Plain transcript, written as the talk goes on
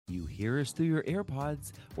hear us through your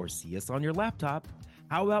AirPods or see us on your laptop,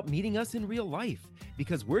 how about meeting us in real life?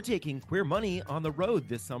 Because we're taking Queer Money on the road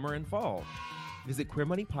this summer and fall. Visit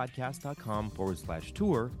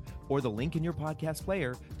queermoneypodcast.com/tour or the link in your podcast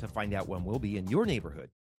player to find out when we'll be in your neighborhood.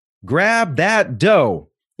 Grab that dough.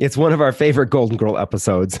 It's one of our favorite Golden Girl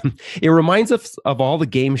episodes. It reminds us of all the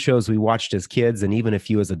game shows we watched as kids and even a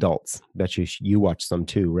few as adults. Bet you watched some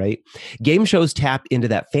too, right? Game shows tap into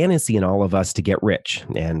that fantasy in all of us to get rich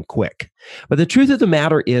and quick. But the truth of the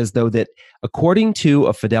matter is, though, that according to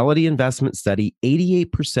a Fidelity investment study,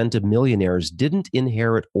 88% of millionaires didn't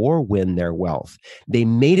inherit or win their wealth. They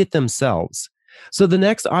made it themselves. So the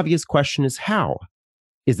next obvious question is how?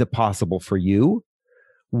 Is it possible for you?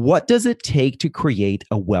 What does it take to create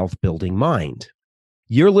a wealth-building mind?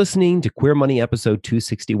 You're listening to Queer Money episode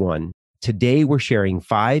 261. Today, we're sharing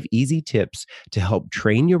 5 easy tips to help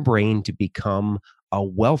train your brain to become a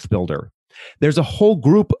wealth builder. There's a whole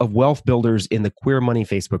group of wealth builders in the Queer Money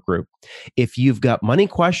Facebook group. If you've got money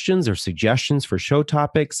questions or suggestions for show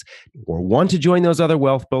topics or want to join those other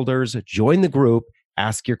wealth builders, join the group,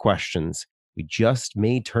 ask your questions. We just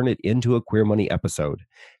may turn it into a Queer Money episode.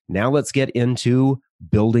 Now let's get into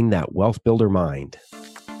building that wealth builder mind.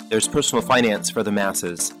 There's personal finance for the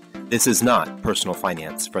masses. This is not personal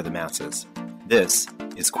finance for the masses. This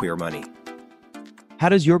is Queer Money. How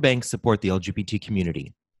does your bank support the LGBT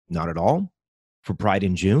community? Not at all? For Pride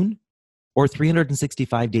in June? Or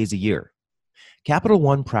 365 days a year? Capital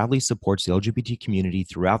One proudly supports the LGBT community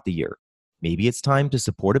throughout the year. Maybe it's time to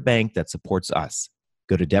support a bank that supports us.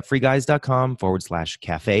 Go to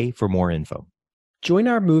debtfreeguys.com/cafe for more info. Join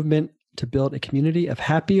our movement to build a community of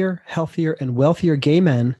happier, healthier, and wealthier gay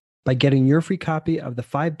men by getting your free copy of the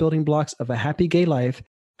 5 building blocks of a happy gay life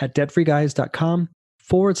at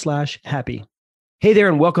debtfreeguys.com/happy. Hey there,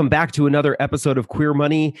 and welcome back to another episode of Queer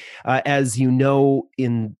Money. As you know,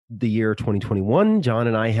 in the year 2021, John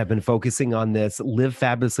and I have been focusing on this live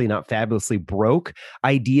fabulously, not fabulously broke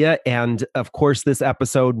idea. And of course, this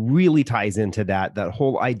episode really ties into that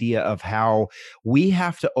whole idea of how we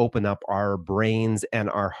have to open up our brains and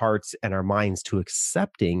our hearts and our minds to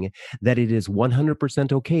accepting that it is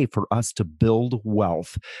 100% okay for us to build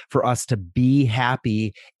wealth, for us to be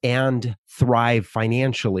happy and thrive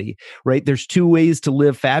financially, right? There's 2 ways to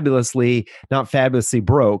live fabulously, not fabulously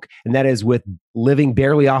broke, and that is with living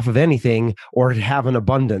barely off of anything or to have an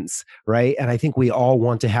abundance, right? And I think we all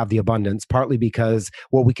want to have the abundance, partly because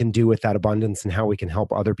what we can do with that abundance and how we can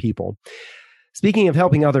help other people. Speaking of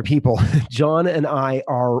helping other people, John and I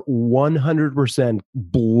are 100%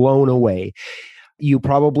 blown away. You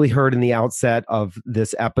probably heard in the outset of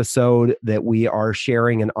this episode that we are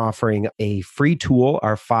sharing and offering a free tool,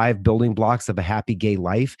 our 5 building blocks of a happy gay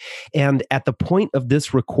life. And at the point of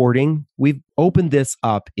this recording, we've opened this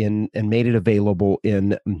up and made it available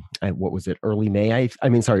in, early May?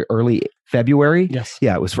 Early February? Yes.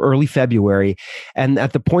 Yeah, it was for early February. And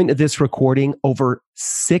at the point of this recording, over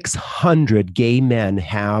 600 gay men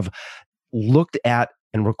have looked at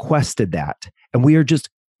and requested that. And we are just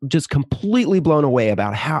completely blown away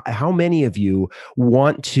about how many of you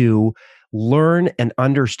want to learn and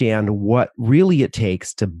understand what really it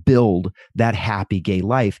takes to build that happy gay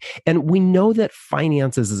life. And we know that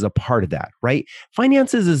finances is a part of that, right?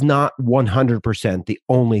 Finances is not 100% the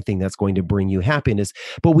only thing that's going to bring you happiness,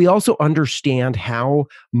 but we also understand how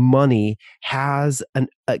money has a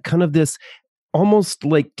kind of this almost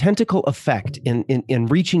like tentacle effect in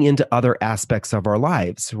reaching into other aspects of our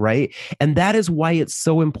lives, right? And that is why it's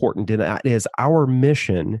so important. And that is our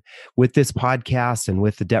mission with this podcast and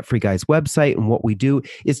with the Debt Free Guys website and what we do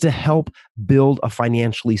is to help build a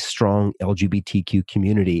financially strong LGBTQ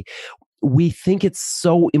community. We think it's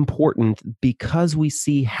so important because we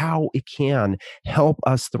see how it can help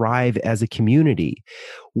us thrive as a community.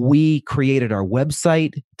 We created our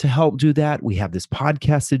website to help do that. We have this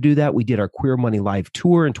podcast to do that. We did our Queer Money Live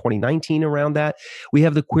tour in 2019 around that. We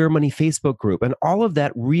have the Queer Money Facebook group. And all of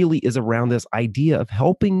that really is around this idea of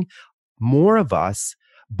helping more of us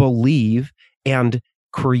believe and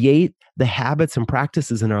create the habits and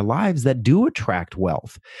practices in our lives that do attract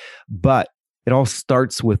wealth. But it all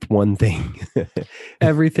starts with one thing.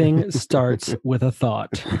 Everything starts with a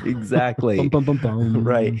thought. Exactly. Bum, bum, bum, bum.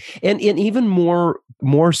 Right. And even more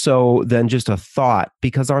so than just a thought,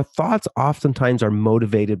 because our thoughts oftentimes are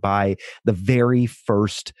motivated by the very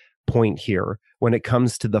first point here when it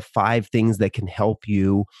comes to the 5 things that can help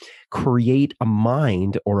you create a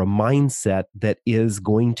mind or a mindset that is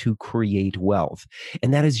going to create wealth.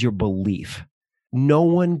 And that is your belief. No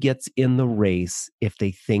one gets in the race if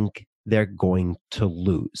they think they're going to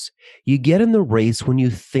lose. You get in the race when you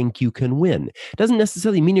think you can win. It doesn't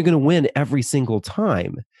necessarily mean you're going to win every single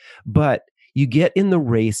time, but you get in the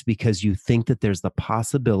race because you think that there's the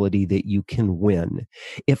possibility that you can win.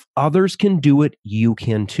 If others can do it, you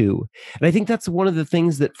can too. And I think that's one of the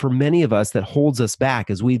things that for many of us that holds us back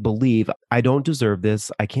is we believe, I don't deserve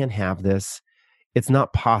this. I can't have this. It's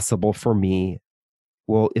not possible for me.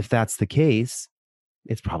 Well, if that's the case,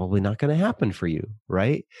 it's probably not going to happen for you,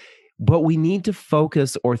 right? But we need to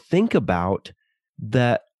focus or think about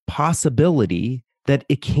the possibility that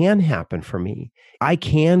it can happen for me. I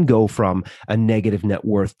can go from a negative net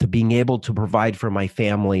worth to being able to provide for my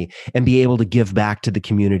family and be able to give back to the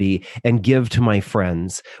community and give to my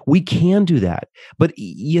friends. We can do that, but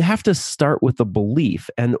you have to start with a belief.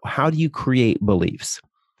 And how do you create beliefs?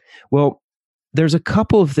 Well, there's a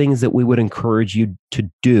couple of things that we would encourage you to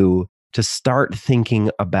do to start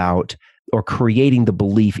thinking about or creating the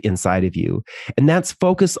belief inside of you. And that's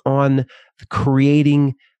focus on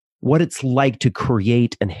creating what it's like to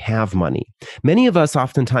create and have money. Many of us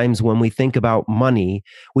oftentimes, when we think about money,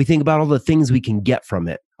 we think about all the things we can get from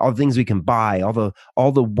it, all the things we can buy,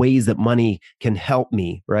 all the ways that money can help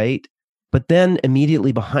me, right? But then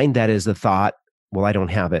immediately behind that is the thought, well, I don't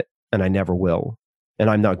have it and I never will, and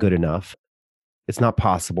I'm not good enough. It's not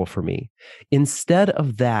possible for me. Instead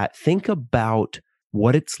of that, think about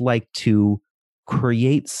what it's like to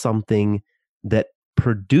create something that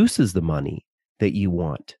produces the money that you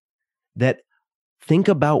want. That think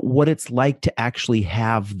about what it's like to actually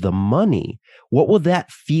have the money. What will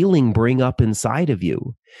that feeling bring up inside of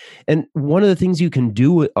you? And one of the things you can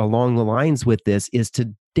do along the lines with this is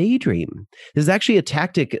to daydream. There's actually a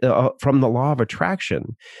tactic from the law of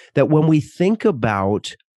attraction that when we think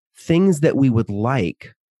about things that we would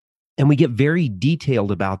like, and we get very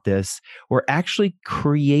detailed about this, we're actually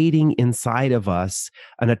creating inside of us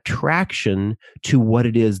an attraction to what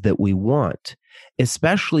it is that we want,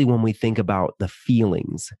 especially when we think about the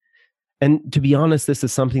feelings. And to be honest, this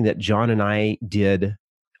is something that John and I did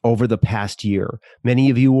over the past year. Many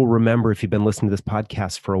of you will remember, if you've been listening to this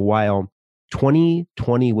podcast for a while,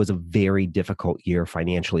 2020 was a very difficult year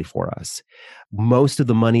financially for us. Most of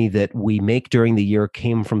the money that we make during the year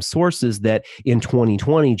came from sources that in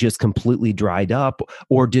 2020 just completely dried up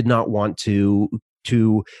or did not want to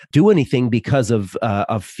do anything because of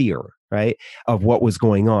fear, right, of what was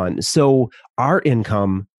going on. So our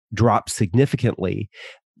income dropped significantly.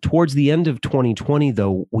 Towards the end of 2020,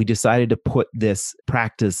 though, we decided to put this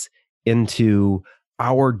practice into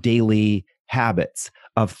our daily habits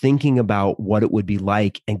of thinking about what it would be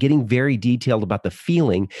like and getting very detailed about the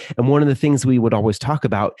feeling. And one of the things we would always talk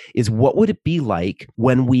about is what would it be like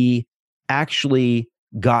when we actually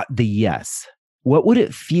got the yes? What would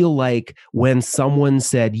it feel like when someone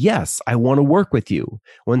said, yes, I want to work with you?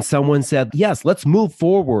 When someone said, yes, let's move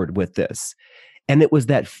forward with this. And it was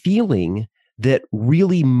that feeling that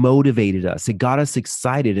really motivated us. It got us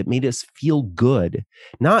excited. It made us feel good.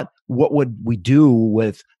 Not what would we do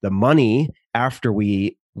with the money after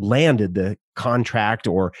we landed the contract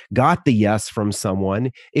or got the yes from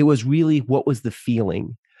someone. It was really, what was the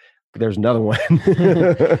feeling? There's another one.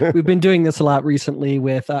 We've been doing this a lot recently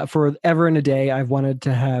with forever and a day. I've wanted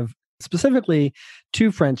to have specifically 2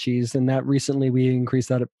 Frenchies, and that recently we increased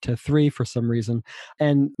that up to 3 for some reason.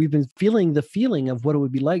 And we've been feeling the feeling of what it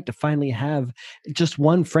would be like to finally have just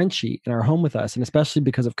one Frenchie in our home with us. And especially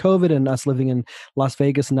because of COVID and us living in Las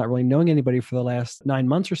Vegas and not really knowing anybody for the last 9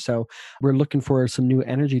 months or so, we're looking for some new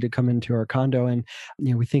energy to come into our condo. And,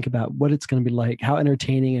 we think about what it's going to be like, how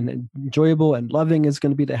entertaining and enjoyable and loving is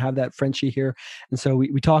going to be to have that Frenchie here. And so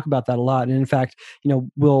we talk about that a lot. And in fact,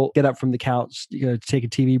 we'll get up from the couch, to take a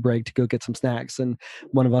TV break to go get some snacks. And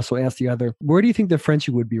one of us will ask the other, where do you think the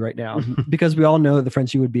Frenchie would be right now? Because we all know the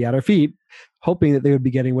Frenchie would be at our feet, hoping that they would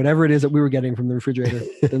be getting whatever it is that we were getting from the refrigerator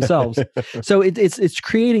themselves. So it's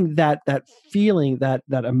creating that feeling, that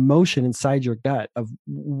emotion inside your gut of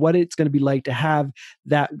what it's going to be like to have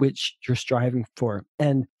that which you're striving for.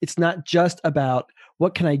 And it's not just about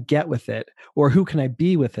what can I get with it or who can I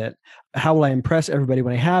be with it? How will I impress everybody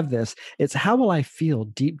when I have this? It's how will I feel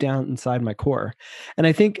deep down inside my core? And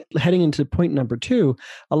I think heading into point number 2,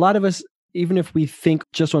 a lot of us, even if we think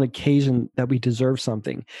just on occasion that we deserve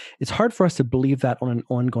something, it's hard for us to believe that on an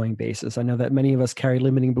ongoing basis. I know that many of us carry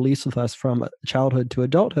limiting beliefs with us from childhood to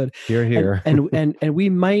adulthood. Here. And we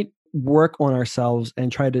might work on ourselves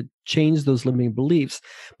and try to change those limiting beliefs,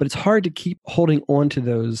 but it's hard to keep holding on to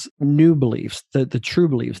those new beliefs, the true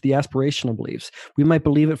beliefs, the aspirational beliefs. We might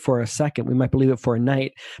believe it for a second, we might believe it for a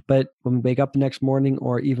night, but when we wake up the next morning,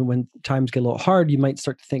 or even when times get a little hard, you might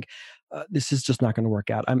start to think, this is just not going to work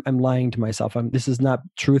out. I'm lying to myself. This is not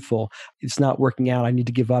truthful. It's not working out. I need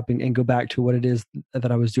to give up and go back to what it is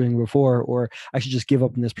that I was doing before, or I should just give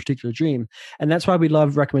up in this particular dream. And that's why we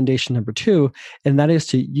love recommendation number 2, and that is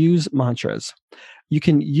to use mantras. You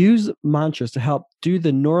can use mantras to help do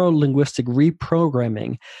the neuro-linguistic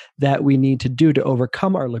reprogramming that we need to do to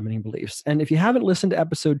overcome our limiting beliefs. And if you haven't listened to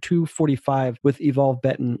episode 245 with Evolve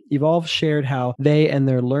Benton, Evolve shared how they and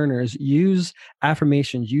their learners use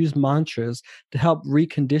affirmations, use mantras to help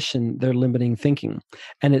recondition their limiting thinking.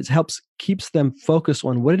 And it keeps them focused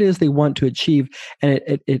on what it is they want to achieve. And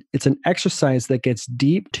it's an exercise that gets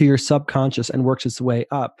deep to your subconscious and works its way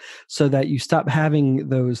up, so that you stop having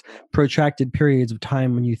those protracted periods of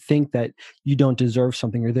time when you think that you don't deserve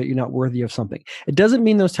something or that you're not worthy of something. It doesn't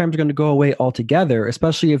mean those times are going to go away altogether,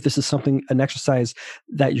 especially if this is an exercise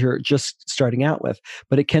that you're just starting out with.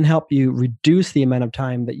 But it can help you reduce the amount of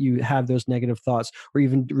time that you have those negative thoughts, or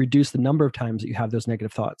even reduce the number of times that you have those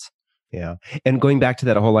negative thoughts. Yeah. And going back to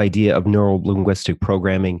that whole idea of neuro-linguistic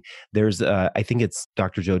programming, there's, I think it's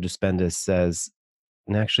Dr. Joe Dispenza says,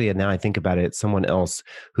 and actually now I think about it, it's someone else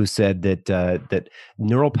who said that that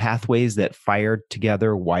neural pathways that fire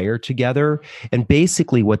together, wire together. And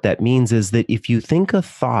basically what that means is that if you think a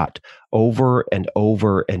thought over and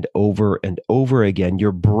over and over and over again,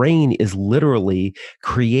 your brain is literally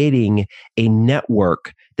creating a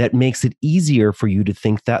network that makes it easier for you to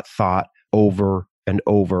think that thought over and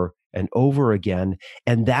over and over again.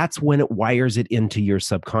 And that's when it wires it into your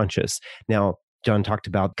subconscious. Now, John talked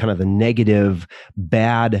about kind of the negative,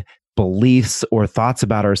 bad beliefs or thoughts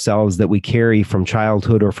about ourselves that we carry from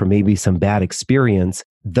childhood or from maybe some bad experience.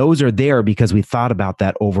 Those are there because we thought about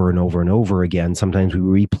that over and over and over again. Sometimes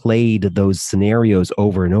we replayed those scenarios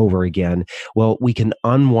over and over again. Well, we can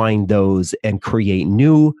unwind those and create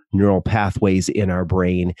new neural pathways in our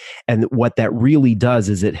brain. And what that really does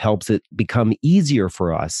is it helps it become easier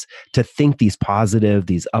for us to think these positive,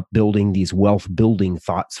 these upbuilding, these wealth-building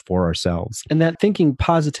thoughts for ourselves. And that thinking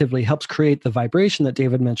positively helps create the vibration that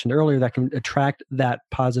David mentioned earlier that can attract that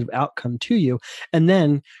positive outcome to you. And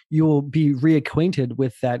then you will be reacquainted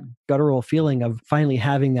with that guttural feeling of finally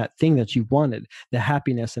having that thing that you wanted, the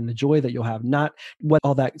happiness and the joy that you'll have, not what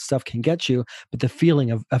all that stuff can get you, but the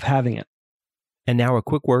feeling of having it. And now a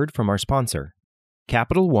quick word from our sponsor.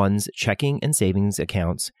 Capital One's checking and savings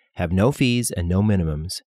accounts have no fees and no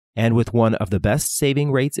minimums. And with one of the best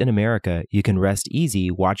saving rates in America, you can rest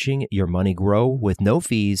easy watching your money grow with no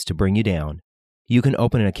fees to bring you down. You can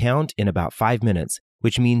open an account in about 5 minutes,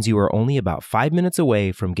 which means you are only about 5 minutes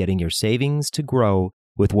away from getting your savings to grow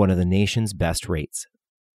with one of the nation's best rates.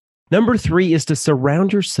 Number 3 is to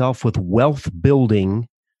surround yourself with wealth-building,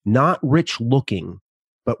 not rich-looking,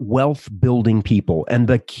 but wealth-building people. And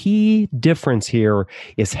the key difference here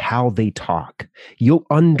is how they talk. You'll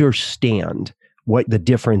understand what the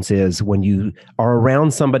difference is when you are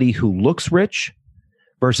around somebody who looks rich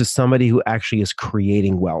versus somebody who actually is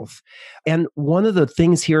creating wealth. And one of the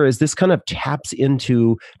things here is this kind of taps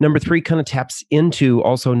into, number 3 kind of taps into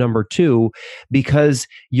also number 2, because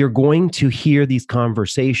you're going to hear these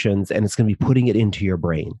conversations and it's going to be putting it into your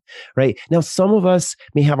brain, right? Now, some of us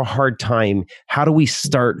may have a hard time. How do we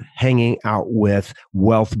start hanging out with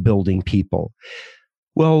wealth building people?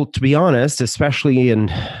 Well, to be honest, especially in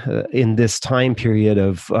this time period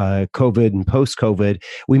of COVID and post-COVID,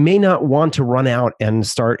 we may not want to run out and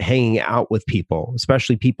start hanging out with people,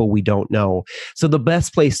 especially people we don't know. So the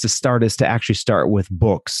best place to start is to actually start with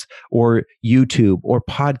books or YouTube or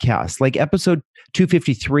podcasts, like episode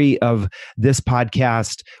 253 of this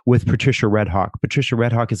podcast with Patricia Redhawk. Patricia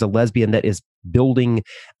Redhawk is a lesbian that is building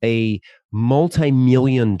a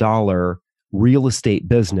multi-million-dollar real estate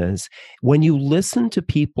business. When you listen to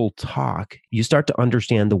people talk, you start to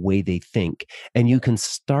understand the way they think, and you can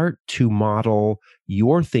start to model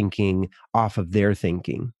your thinking off of their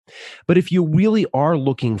thinking. But if you really are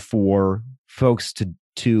looking for folks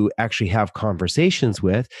to actually have conversations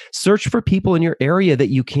with, search for people in your area that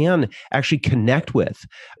you can actually connect with.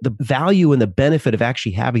 The value and the benefit of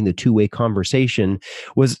actually having the two-way conversation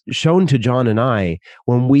was shown to John and I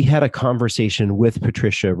when we had a conversation with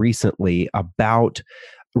Patricia recently about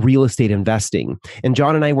real estate investing. And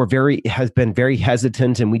John and I has been very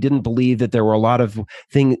hesitant, and we didn't believe that there were a lot of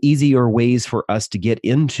easier ways for us to get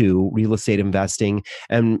into real estate investing.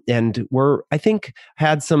 And I think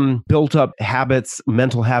had some built up habits,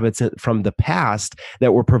 mental habits from the past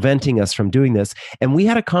that were preventing us from doing this. And we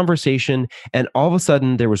had a conversation, and all of a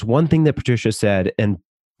sudden there was one thing that Patricia said, and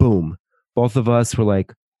boom, both of us were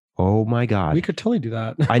like, oh my God. We could totally do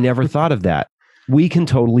that. I never thought of that. We can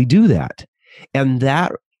totally do that. And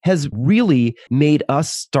that has really made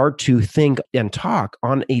us start to think and talk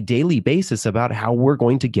on a daily basis about how we're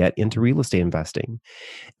going to get into real estate investing.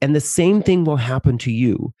 And the same thing will happen to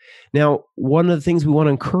you. Now, one of the things we want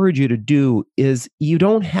to encourage you to do is you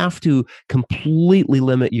don't have to completely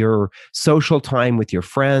limit your social time with your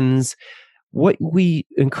friends. What we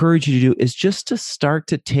encourage you to do is just to start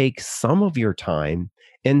to take some of your time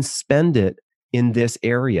and spend it in this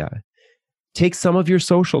area. Take some of your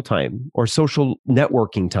social time or social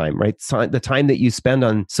networking time, right? So the time that you spend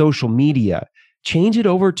on social media, change it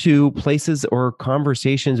over to places or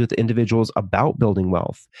conversations with individuals about building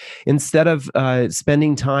wealth. Instead of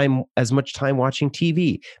spending as much time watching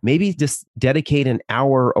TV, maybe just dedicate an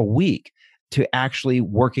hour a week to actually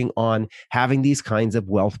working on having these kinds of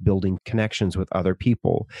wealth building connections with other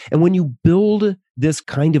people. And when you build this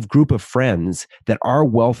kind of group of friends that are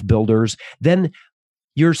wealth builders, then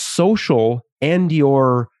your social and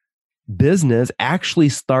your business actually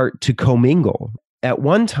start to commingle. At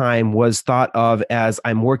one time was thought of as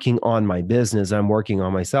I'm working on my business, I'm working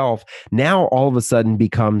on myself. Now all of a sudden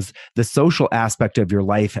becomes the social aspect of your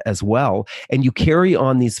life as well. And you carry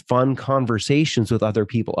on these fun conversations with other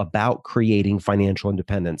people about creating financial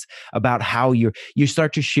independence, about how you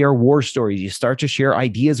start to share war stories, you start to share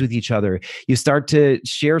ideas with each other, you start to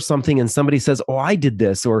share something and somebody says, oh, I did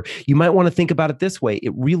this, or you might want to think about it this way.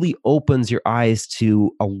 It really opens your eyes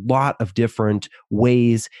to a lot of different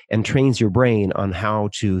ways and trains your brain on how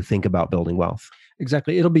to think about building wealth.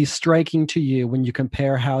 Exactly. It'll be striking to you when you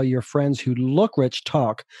compare how your friends who look rich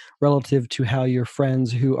talk relative to how your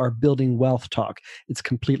friends who are building wealth talk. It's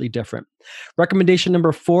completely different. Recommendation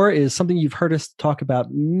number 4 is something you've heard us talk about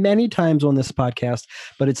many times on this podcast,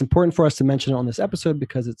 but it's important for us to mention it on this episode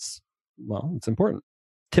because it's important.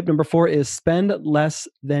 Tip number 4 is spend less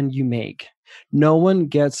than you make. No one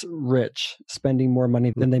gets rich spending more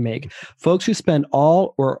money than they make. Folks who spend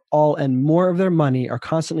all and more of their money are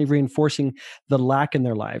constantly reinforcing the lack in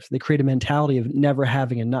their lives. They create a mentality of never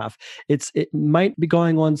having enough. It might be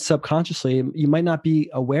going on subconsciously. You might not be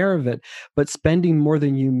aware of it, but spending more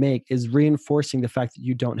than you make is reinforcing the fact that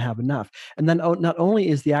you don't have enough. And then not only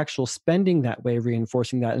is the actual spending that way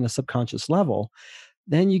reinforcing that in a subconscious level,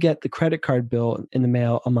 then you get the credit card bill in the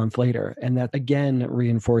mail a month later. And that again,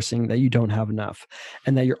 reinforcing that you don't have enough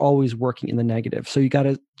and that you're always working in the negative. So you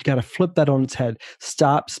gotta flip that on its head.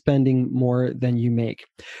 Stop spending more than you make.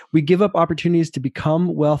 We give up opportunities to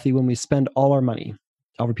become wealthy when we spend all our money.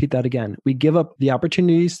 I'll repeat that again. We give up the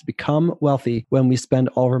opportunities to become wealthy when we spend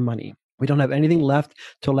all our money. We don't have anything left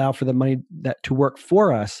to allow for the money to work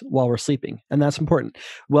for us while we're sleeping. And that's important.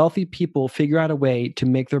 Wealthy people figure out a way to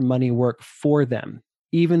make their money work for them,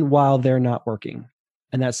 even while they're not working.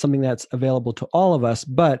 And that's something that's available to all of us,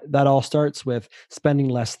 but that all starts with spending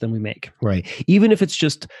less than we make. Right. Even if it's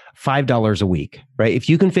just $5 a week, right? If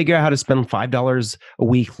you can figure out how to spend $5 a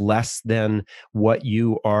week less than what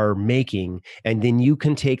you are making, and then you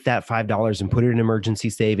can take that $5 and put it in emergency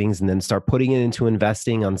savings and then start putting it into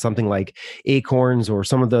investing on something like Acorns or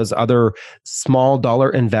some of those other small dollar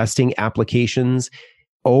investing applications.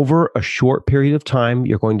 Over a short period of time,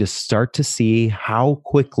 you're going to start to see how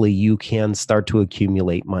quickly you can start to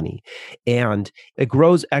accumulate money. And it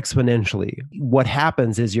grows exponentially. What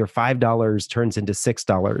happens is your $5 turns into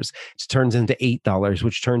 $6, which turns into $8,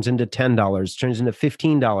 which turns into $10, turns into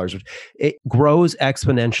 $15. It grows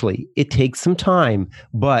exponentially. It takes some time,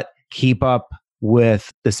 but keep up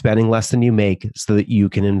with the spending less than you make so that you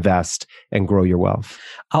can invest and grow your wealth.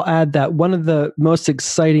 I'll add that one of the most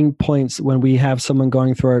exciting points when we have someone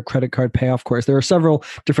going through our credit card payoff course, there are several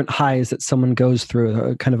different highs that someone goes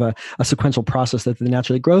through, kind of a sequential process that they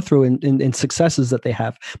naturally grow through in successes that they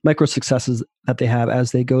have, micro successes that they have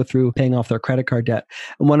as they go through paying off their credit card debt.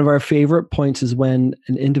 And one of our favorite points is when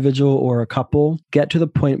an individual or a couple get to the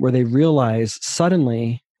point where they realize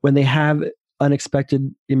suddenly when they have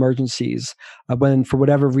unexpected emergencies, when for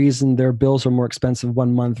whatever reason their bills are more expensive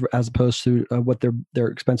one month as opposed to what their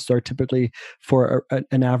expenses are typically for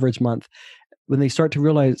an average month, when they start to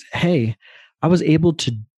realize, hey, I was able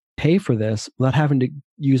to pay for this without having to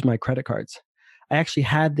use my credit cards. I actually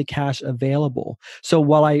had the cash available. So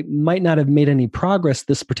while I might not have made any progress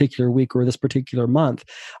this particular week or this particular month,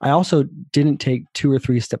 I also didn't take 2 or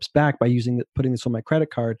 3 steps back by putting this on my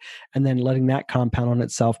credit card and then letting that compound on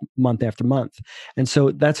itself month after month. And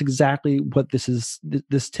so that's exactly what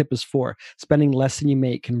this tip is for. Spending less than you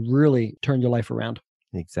make can really turn your life around.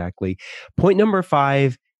 Exactly. Point number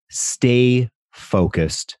 5, stay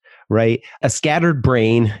focused. right? A scattered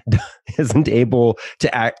brain isn't able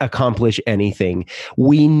to accomplish anything.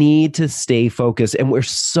 We need to stay focused. And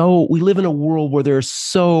we live in a world where there are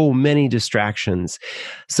so many distractions.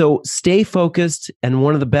 So stay focused. And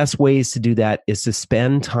one of the best ways to do that is to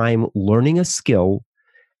spend time learning a skill,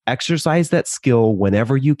 exercise that skill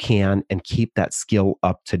whenever you can, and keep that skill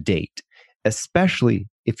up to date, especially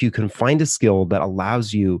if you can find a skill that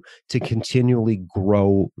allows you to continually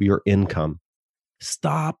grow your income.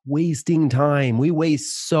 Stop wasting time. We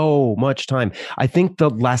waste so much time. I think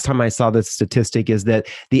the last time I saw this statistic is that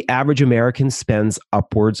the average American spends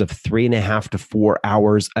upwards of 3.5 to 4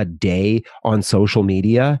 hours a day on social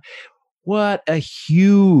media. What a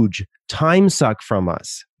huge time suck from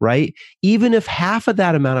us, right? Even if half of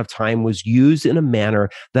that amount of time was used in a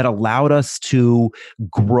manner that allowed us to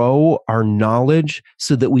grow our knowledge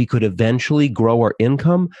so that we could eventually grow our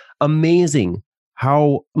income, amazing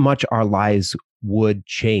how much our lives would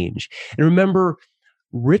change. And remember,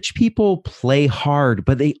 rich people play hard,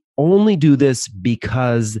 but they only do this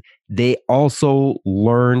because they also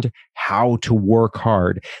learned how to work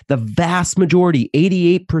hard. The vast majority,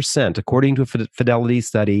 88%, according to a Fidelity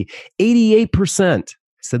study, 88%,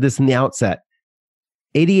 said this in the outset,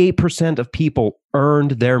 88% of people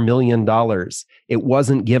earned their $1 million. It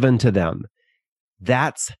wasn't given to them.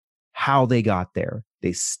 That's how they got there.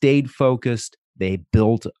 They stayed focused. They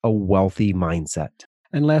built a wealthy mindset.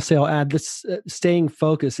 And lastly, I'll add this staying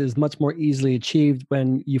focused is much more easily achieved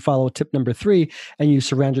when you follow tip number 3 and you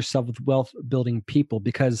surround yourself with wealth building people,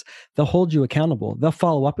 because they'll hold you accountable. They'll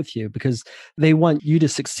follow up with you because they want you to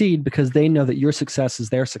succeed, because they know that your success is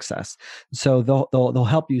their success. So they'll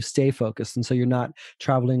help you stay focused. And so you're not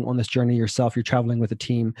traveling on this journey yourself. You're traveling with a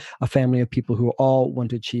team, a family of people who all want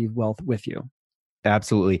to achieve wealth with you.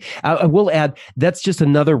 Absolutely. I will add, that's just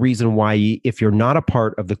another reason why, if you're not a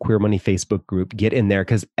part of the Queer Money Facebook group, get in there,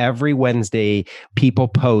 because every Wednesday people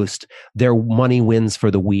post their money wins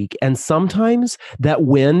for the week. And sometimes that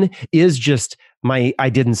win is just I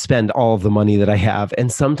didn't spend all of the money that I have.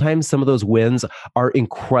 And sometimes some of those wins are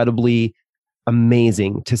incredibly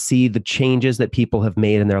amazing to see the changes that people have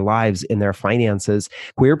made in their lives, in their finances.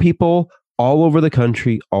 Queer people all over the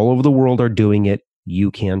country, all over the world are doing it.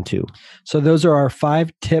 You can too. So those are our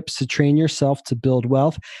 5 tips to train yourself to build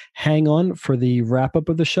wealth. Hang on for the wrap up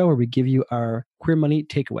of the show where we give you our Queer Money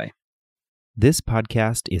takeaway. This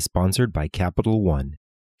podcast is sponsored by Capital One.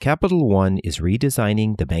 Capital One is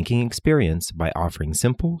redesigning the banking experience by offering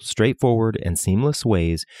simple, straightforward, and seamless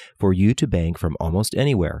ways for you to bank from almost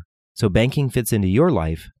anywhere. So banking fits into your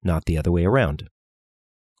life, not the other way around.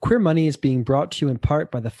 Queer Money is being brought to you in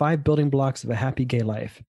part by the 5 building blocks of a happy gay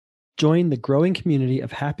life. Join the growing community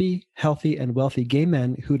of happy, healthy, and wealthy gay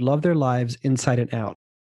men who love their lives inside and out.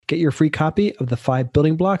 Get your free copy of the 5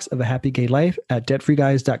 building blocks of a happy gay life at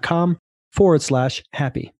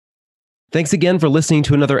debtfreeguys.com/happy. Thanks again for listening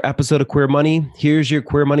to another episode of Queer Money. Here's your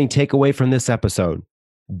Queer Money takeaway from this episode.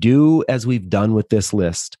 Do as we've done with this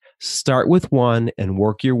list. Start with 1 and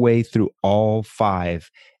work your way through all 5,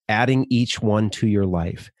 adding each one to your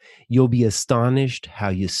life. You'll be astonished how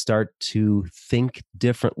you start to think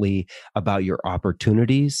differently about your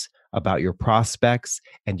opportunities, about your prospects,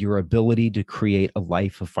 and your ability to create a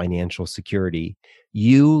life of financial security.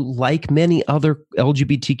 You, like many other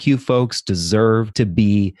LGBTQ folks, deserve to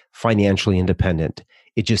be financially independent.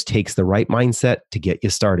 It just takes the right mindset to get you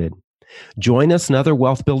started. Join us and other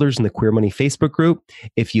wealth builders in the Queer Money Facebook group.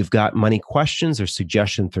 If you've got money questions or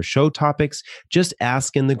suggestions for show topics, just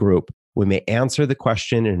ask in the group. We may answer the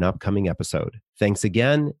question in an upcoming episode. Thanks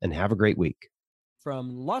again and have a great week.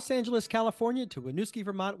 From Los Angeles, California to Winooski,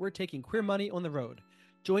 Vermont, we're taking Queer Money on the road.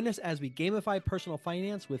 Join us as we gamify personal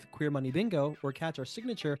finance with Queer Money Bingo, or catch our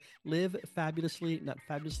signature Live Fabulously, Not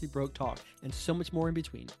Fabulously Broke talk, and so much more in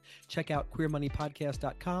between. Check out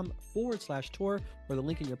queermoneypodcast.com/tour or the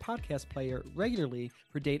link in your podcast player regularly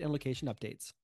for date and location updates.